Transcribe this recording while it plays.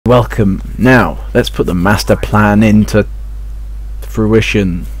Welcome. Now, let's put the master plan into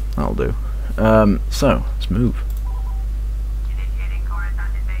fruition. That'll do. So, let's move.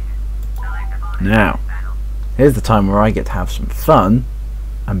 Now, here's the time where I get to have some fun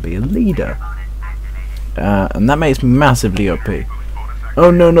and be a leader. And that makes me massively OP.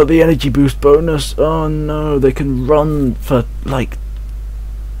 Oh no, not the energy boost bonus. Oh no, they can run for, like,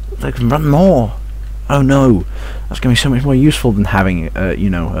 they can run more. Oh no, that's going to be so much more useful than having,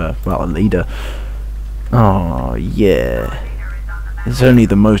 well, a leader. Oh yeah. It's only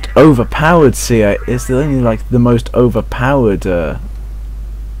the most overpowered CI. It's only like the most overpowered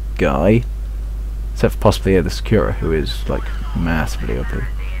guy, except for possibly the Secura, who is like massively OP.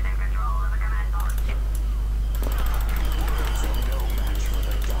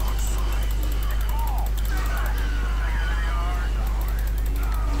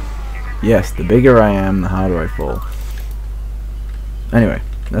 Yes, the bigger I am, the harder I fall. Anyway,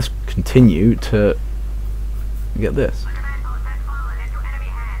 let's continue to get this.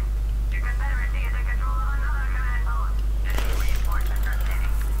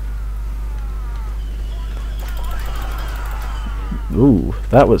 Ooh,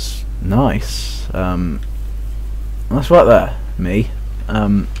 that was nice. That's right there, me.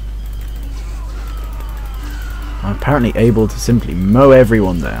 I'm apparently able to simply mow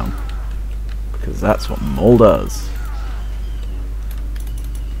everyone down, because that's what Maul does.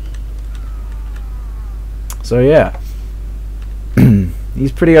 So yeah,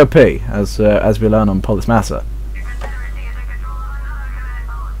 he's pretty OP, as we learn on Polis Massa.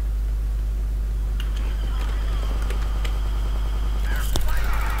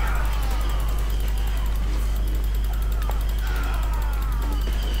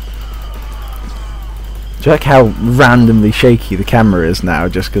 Do you like how randomly shaky the camera is now,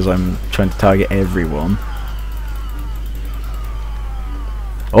 just because I'm trying to target everyone?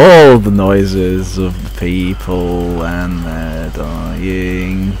 All the noises of the people and they're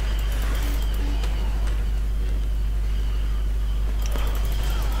dying.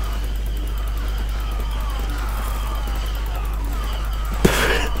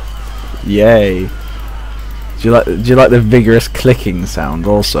 Yay! Do you like the vigorous clicking sound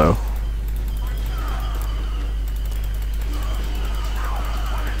also?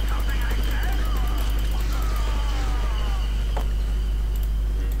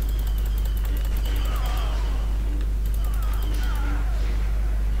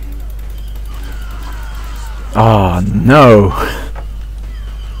 Oh no!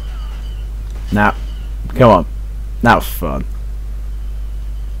 Now, come on. That was fun.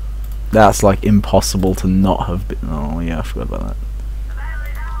 That's like impossible to not have been. Oh yeah, I forgot about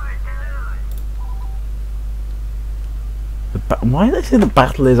that. Why do they say the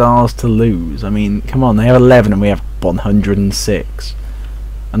battle is ours to lose? I mean, come on, they have 11 and we have 106.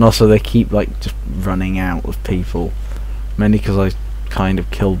 And also they keep like just running out of people. Mainly because I kind of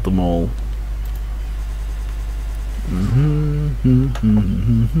killed them all.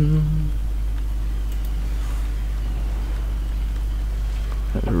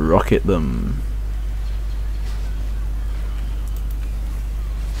 Let's rocket them.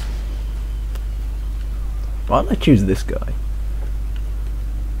 Why don't I choose this guy?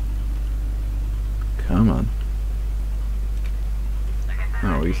 Come on.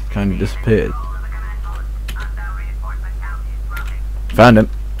 Oh, he kind of disappeared. Found him.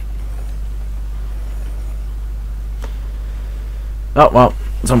 Oh well,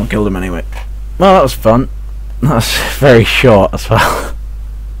 someone killed him anyway. Well, that was fun. That was very short as well.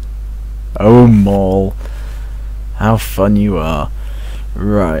 Oh Maul, how fun you are.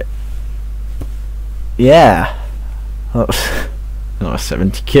 Right. Yeah. That was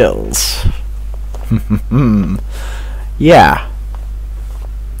 70 kills. Yeah.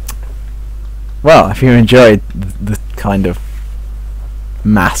 Well, if you enjoyed the kind of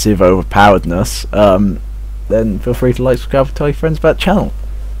massive overpoweredness, then feel free to like, subscribe, and tell your friends about the channel.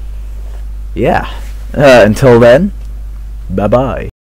 Yeah. Until then, bye bye.